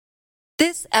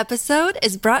This episode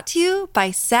is brought to you by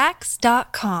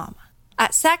Saks.com.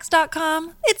 At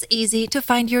Saks.com, it's easy to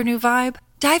find your new vibe.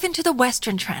 Dive into the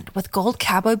Western trend with gold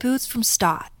cowboy boots from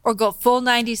Staud, or go full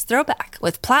 90s throwback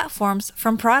with platforms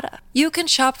from Prada. You can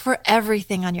shop for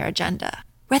everything on your agenda,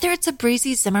 whether it's a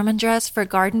breezy Zimmermann dress for a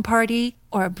garden party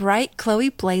or a bright Chloe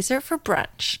blazer for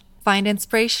brunch. Find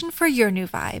inspiration for your new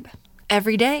vibe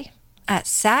every day at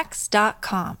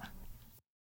Saks.com.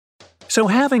 So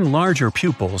having larger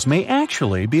pupils may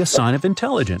actually be a sign of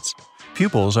intelligence.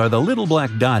 Pupils are the little black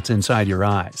dots inside your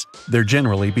eyes. They're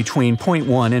generally between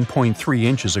 0.1 and 0.3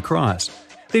 inches across.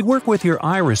 They work with your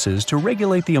irises to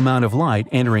regulate the amount of light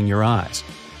entering your eyes.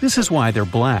 This is why they're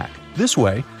black. This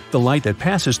way, the light that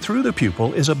passes through the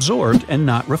pupil is absorbed and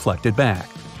not reflected back.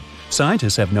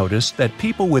 Scientists have noticed that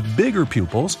people with bigger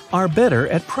pupils are better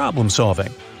at problem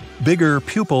solving. Bigger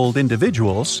pupilled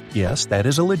individuals, yes, that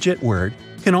is a legit word,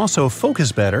 can also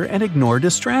focus better and ignore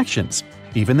distractions.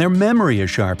 Even their memory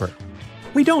is sharper.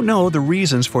 We don't know the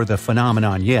reasons for the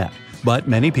phenomenon yet, but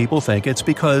many people think it's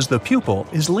because the pupil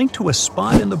is linked to a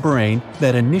spot in the brain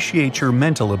that initiates your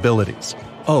mental abilities.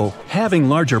 Oh, having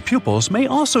larger pupils may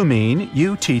also mean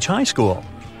you teach high school.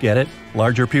 Get it?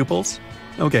 Larger pupils?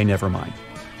 Okay, never mind.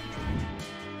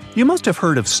 You must have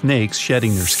heard of snakes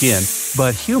shedding their skin,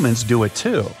 but humans do it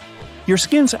too. Your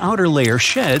skin's outer layer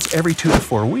sheds every 2 to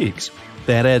 4 weeks.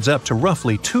 That adds up to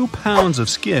roughly 2 pounds of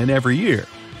skin every year.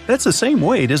 That's the same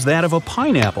weight as that of a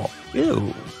pineapple.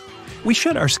 Ew. We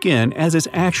shed our skin as it's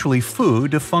actually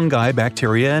food to fungi,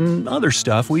 bacteria, and other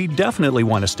stuff we definitely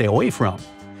want to stay away from.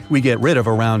 We get rid of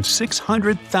around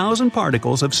 600,000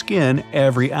 particles of skin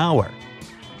every hour.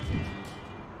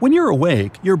 When you're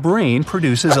awake, your brain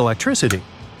produces electricity.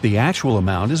 The actual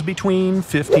amount is between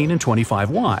 15 and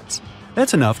 25 watts.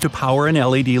 That's enough to power an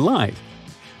LED light.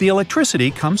 The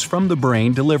electricity comes from the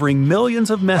brain delivering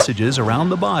millions of messages around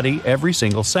the body every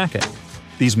single second.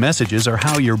 These messages are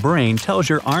how your brain tells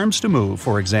your arms to move,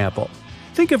 for example.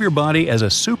 Think of your body as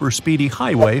a super speedy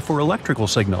highway for electrical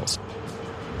signals.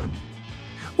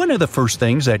 One of the first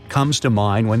things that comes to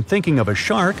mind when thinking of a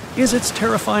shark is its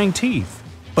terrifying teeth.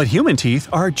 But human teeth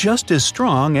are just as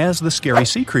strong as the scary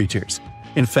sea creatures.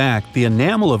 In fact, the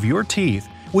enamel of your teeth,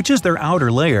 which is their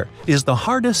outer layer, is the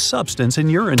hardest substance in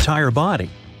your entire body.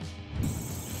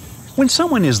 When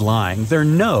someone is lying, their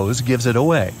nose gives it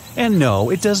away. And no,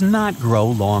 it does not grow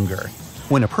longer.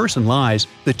 When a person lies,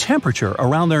 the temperature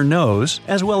around their nose,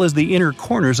 as well as the inner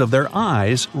corners of their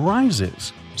eyes,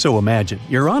 rises. So imagine,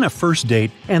 you're on a first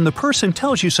date and the person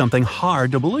tells you something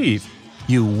hard to believe.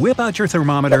 You whip out your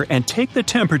thermometer and take the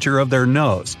temperature of their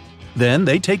nose. Then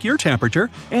they take your temperature,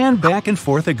 and back and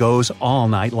forth it goes all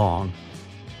night long.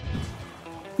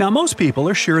 Now, most people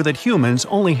are sure that humans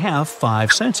only have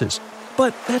 5 senses,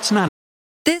 but that's not.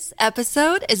 This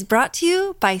episode is brought to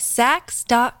you by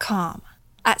Saks.com.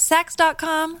 At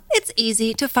Saks.com, it's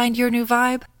easy to find your new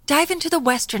vibe. Dive into the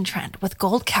Western trend with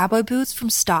gold cowboy boots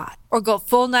from Staud, or go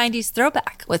full 90s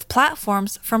throwback with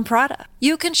platforms from Prada.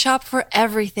 You can shop for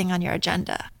everything on your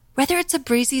agenda, whether it's a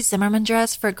breezy Zimmermann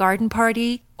dress for a garden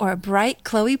party or a bright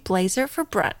Chloe blazer for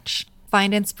brunch.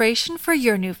 Find inspiration for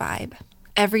your new vibe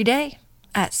every day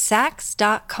at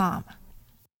Saks.com.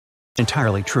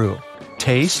 Entirely true.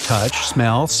 Taste, touch,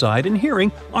 smell, sight, and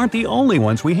hearing aren't the only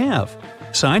ones we have.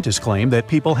 Scientists claim that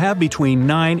people have between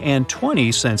 9 and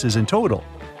 20 senses in total.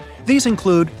 These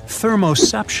include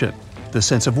thermoception, the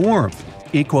sense of warmth,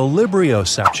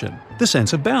 equilibrioception, the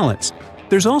sense of balance.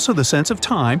 There's also the sense of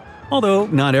time, although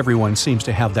not everyone seems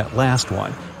to have that last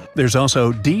one. There's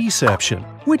also deception,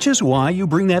 which is why you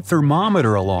bring that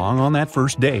thermometer along on that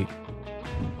first date.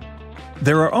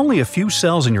 There are only a few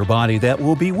cells in your body that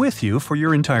will be with you for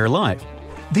your entire life.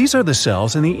 These are the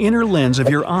cells in the inner lens of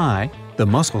your eye, the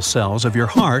muscle cells of your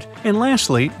heart, and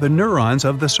lastly, the neurons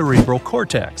of the cerebral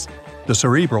cortex. The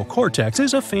cerebral cortex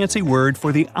is a fancy word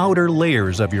for the outer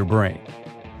layers of your brain.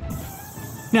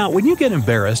 Now, when you get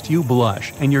embarrassed, you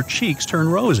blush and your cheeks turn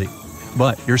rosy.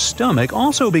 But your stomach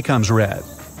also becomes red.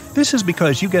 This is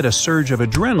because you get a surge of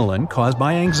adrenaline caused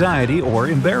by anxiety or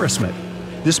embarrassment.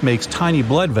 This makes tiny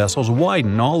blood vessels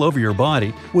widen all over your body,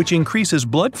 which increases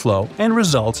blood flow and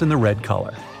results in the red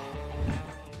color.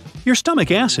 Your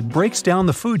stomach acid breaks down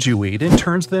the foods you eat and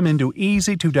turns them into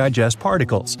easy-to-digest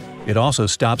particles. It also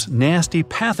stops nasty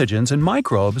pathogens and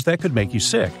microbes that could make you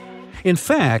sick. In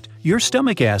fact, your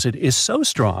stomach acid is so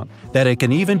strong that it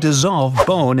can even dissolve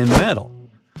bone and metal.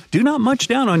 Do not munch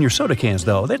down on your soda cans,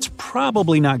 though. That's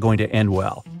probably not going to end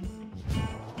well.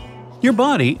 Your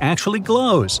body actually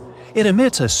glows. It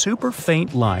emits a super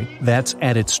faint light that's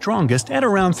at its strongest at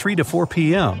around 3 to 4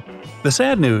 p.m. The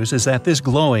sad news is that this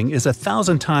glowing is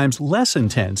 1,000 times less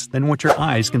intense than what your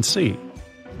eyes can see.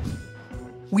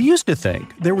 We used to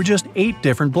think there were just 8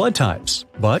 different blood types,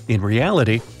 but in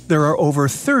reality, there are over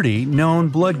 30 known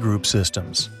blood group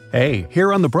systems. Hey,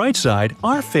 here on the bright side,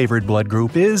 our favorite blood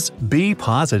group is B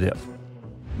positive.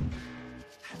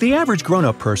 The average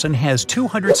grown-up person has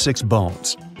 206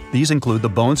 bones. These include the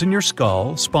bones in your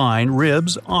skull, spine,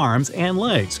 ribs, arms, and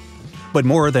legs. But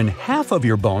more than half of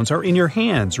your bones are in your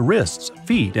hands, wrists,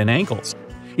 feet, and ankles.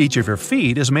 Each of your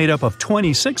feet is made up of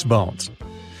 26 bones.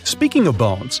 Speaking of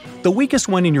bones, the weakest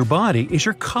one in your body is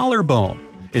your collarbone.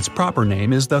 Its proper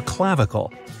name is the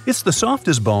clavicle. It's the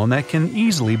softest bone that can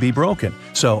easily be broken,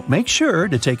 so make sure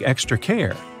to take extra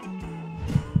care.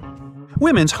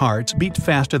 Women's hearts beat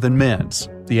faster than men's.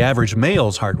 The average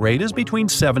male's heart rate is between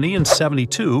 70 and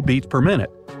 72 beats per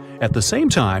minute. At the same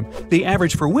time, the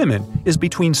average for women is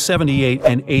between 78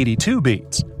 and 82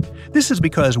 beats. This is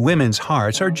because women's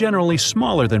hearts are generally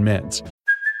smaller than men's.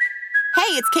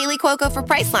 Hey, it's Kaylee Cuoco for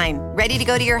Priceline. Ready to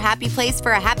go to your happy place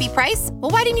for a happy price?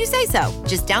 Well, why didn't you say so?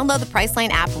 Just download the Priceline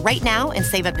app right now and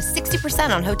save up to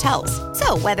 60% on hotels.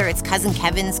 So whether it's Cousin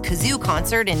Kevin's Kazoo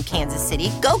Concert in Kansas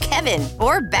City, go Kevin,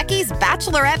 or Becky's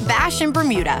Bachelorette Bash in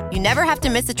Bermuda, you never have to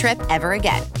miss a trip ever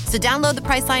again. So download the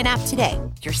Priceline app today.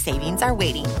 Your savings are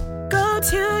waiting. Go to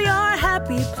your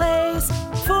happy place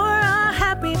for a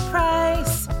happy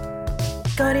price.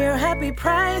 Go to your happy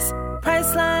price,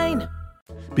 Priceline.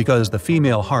 Because the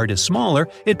female heart is smaller,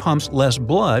 it pumps less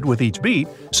blood with each beat,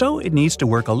 so it needs to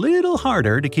work a little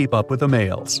harder to keep up with the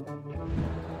males.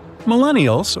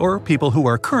 Millennials, or people who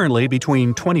are currently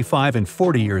between 25 and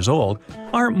 40 years old,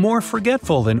 are more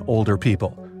forgetful than older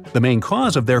people. The main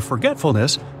cause of their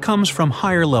forgetfulness comes from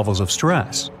higher levels of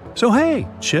stress. So hey,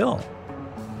 chill.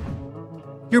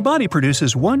 Your body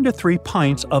produces 1 to 3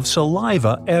 pints of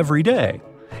saliva every day.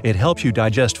 It helps you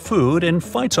digest food and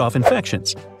fights off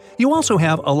infections. You also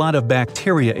have a lot of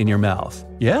bacteria in your mouth.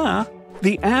 Yeah,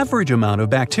 the average amount of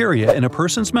bacteria in a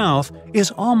person's mouth is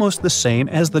almost the same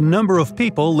as the number of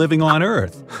people living on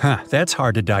Earth. That's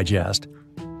hard to digest.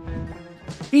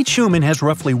 Each human has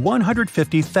roughly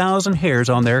 150,000 hairs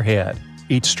on their head.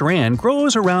 Each strand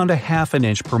grows around a half an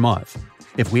inch per month.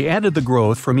 If we added the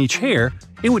growth from each hair,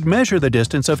 it would measure the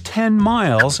distance of 10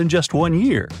 miles in just 1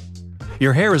 year.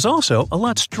 Your hair is also a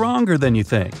lot stronger than you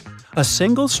think. A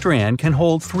single strand can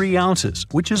hold 3 ounces,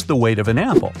 which is the weight of an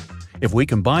apple. If we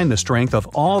combine the strength of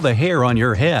all the hair on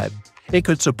your head, it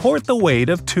could support the weight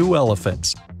of 2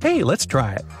 elephants. Hey, let's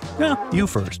try it. Well, you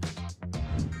first.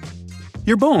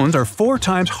 Your bones are 4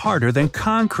 times harder than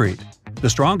concrete. The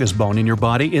strongest bone in your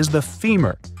body is the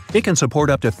femur. It can support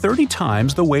up to 30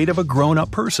 times the weight of a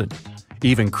grown-up person.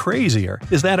 Even crazier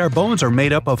is that our bones are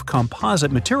made up of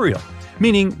composite material,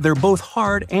 meaning they're both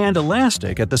hard and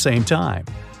elastic at the same time.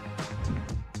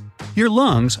 Your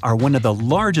lungs are one of the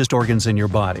largest organs in your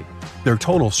body. Their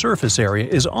total surface area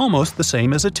is almost the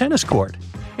same as a tennis court,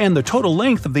 and the total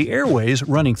length of the airways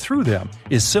running through them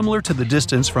is similar to the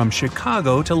distance from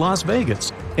Chicago to Las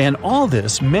Vegas, and all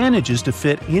this manages to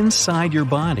fit inside your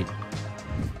body.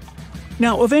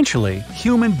 Now, eventually,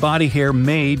 human body hair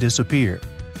may disappear.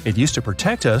 It used to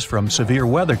protect us from severe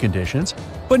weather conditions,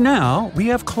 but now we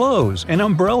have clothes and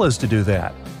umbrellas to do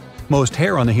that. Most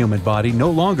hair on the human body no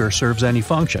longer serves any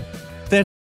function.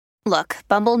 Look,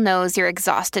 Bumble knows you're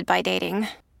exhausted by dating.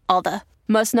 All the,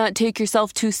 must not take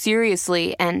yourself too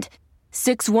seriously, and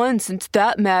 6'1" since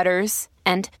that matters,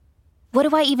 and what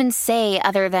do I even say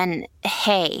other than,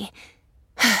 hey?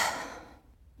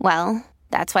 Well,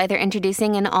 that's why they're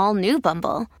introducing an all-new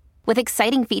Bumble, with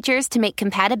exciting features to make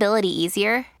compatibility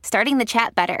easier, starting the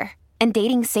chat better, and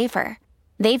dating safer.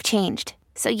 They've changed,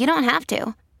 so you don't have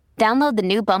to. Download the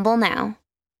new Bumble now.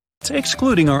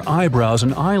 Excluding our eyebrows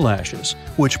and eyelashes,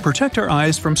 which protect our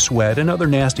eyes from sweat and other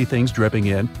nasty things dripping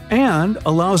in, and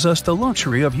allows us the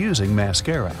luxury of using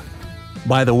mascara.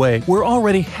 By the way, we're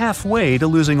already halfway to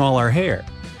losing all our hair.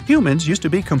 Humans used to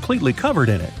be completely covered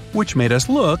in it, which made us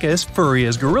look as furry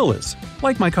as gorillas,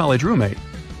 like my college roommate.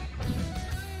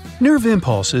 Nerve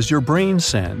impulses your brain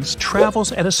sends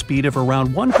travels at a speed of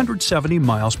around 170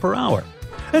 miles per hour.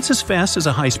 That's as fast as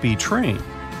a high-speed train.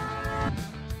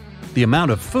 The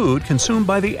amount of food consumed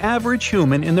by the average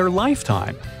human in their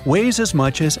lifetime weighs as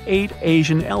much as 8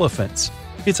 Asian elephants.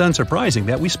 It's unsurprising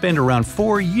that we spend around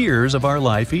 4 years of our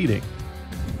life eating.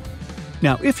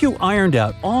 Now, if you ironed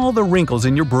out all the wrinkles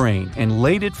in your brain and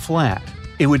laid it flat,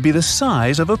 it would be the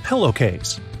size of a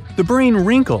pillowcase. The brain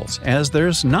wrinkles as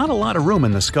there's not a lot of room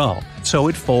in the skull, so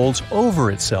it folds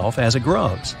over itself as it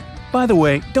grows. By the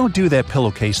way, don't do that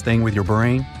pillowcase thing with your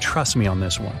brain. Trust me on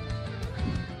this one.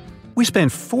 We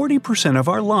spend 40% of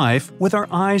our life with our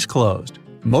eyes closed.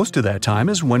 Most of that time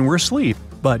is when we're asleep,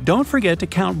 but don't forget to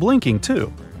count blinking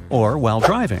too, or while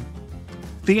driving.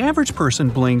 The average person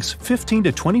blinks 15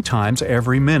 to 20 times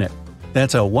every minute.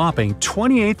 That's a whopping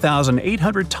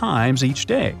 28,800 times each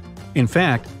day. In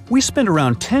fact, we spend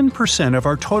around 10% of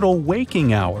our total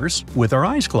waking hours with our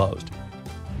eyes closed.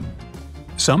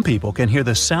 Some people can hear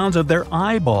the sounds of their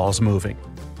eyeballs moving.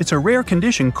 It's a rare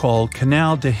condition called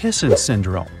canal dehiscence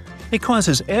syndrome. It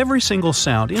causes every single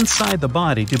sound inside the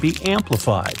body to be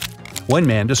amplified. One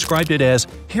man described it as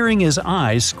hearing his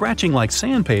eyes scratching like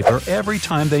sandpaper every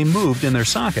time they moved in their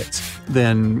sockets.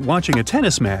 Then, watching a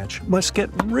tennis match must get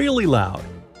really loud.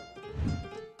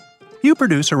 You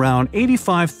produce around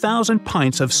 85,000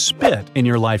 pints of spit in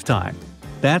your lifetime.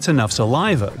 That's enough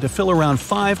saliva to fill around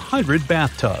 500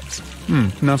 bathtubs.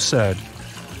 Enough said.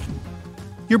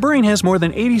 Your brain has more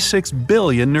than 86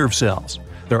 billion nerve cells.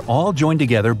 They're all joined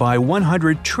together by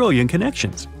 100 trillion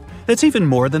connections. That's even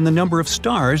more than the number of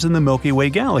stars in the Milky Way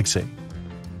galaxy.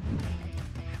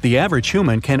 The average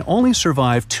human can only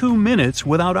survive 2 minutes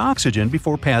without oxygen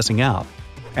before passing out.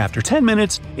 After 10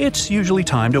 minutes, it's usually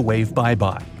time to wave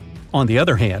bye-bye. On the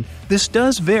other hand, this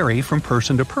does vary from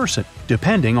person to person,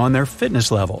 depending on their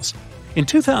fitness levels. In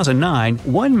 2009,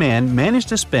 one man managed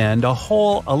to spend a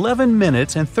whole 11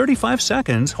 minutes and 35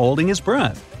 seconds holding his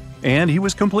breath. And he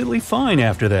was completely fine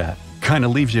after that. Kinda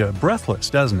leaves you breathless,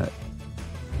 doesn't it?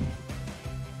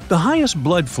 The highest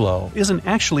blood flow isn't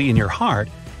actually in your heart,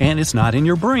 and it's not in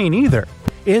your brain either.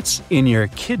 It's in your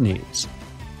kidneys.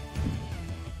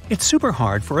 It's super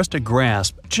hard for us to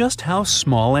grasp just how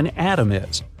small an atom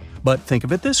is. But think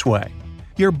of it this way.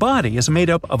 Your body is made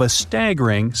up of a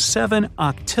staggering 7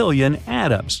 octillion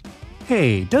atoms.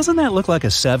 Hey, doesn't that look like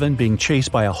a 7 being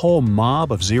chased by a whole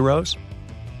mob of zeros?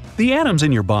 The atoms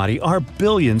in your body are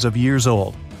billions of years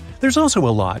old. There's also a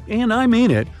lot, and I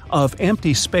mean it, of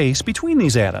empty space between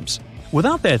these atoms.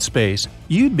 Without that space,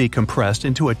 you'd be compressed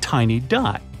into a tiny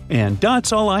dot. And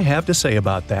that's all I have to say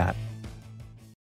about that.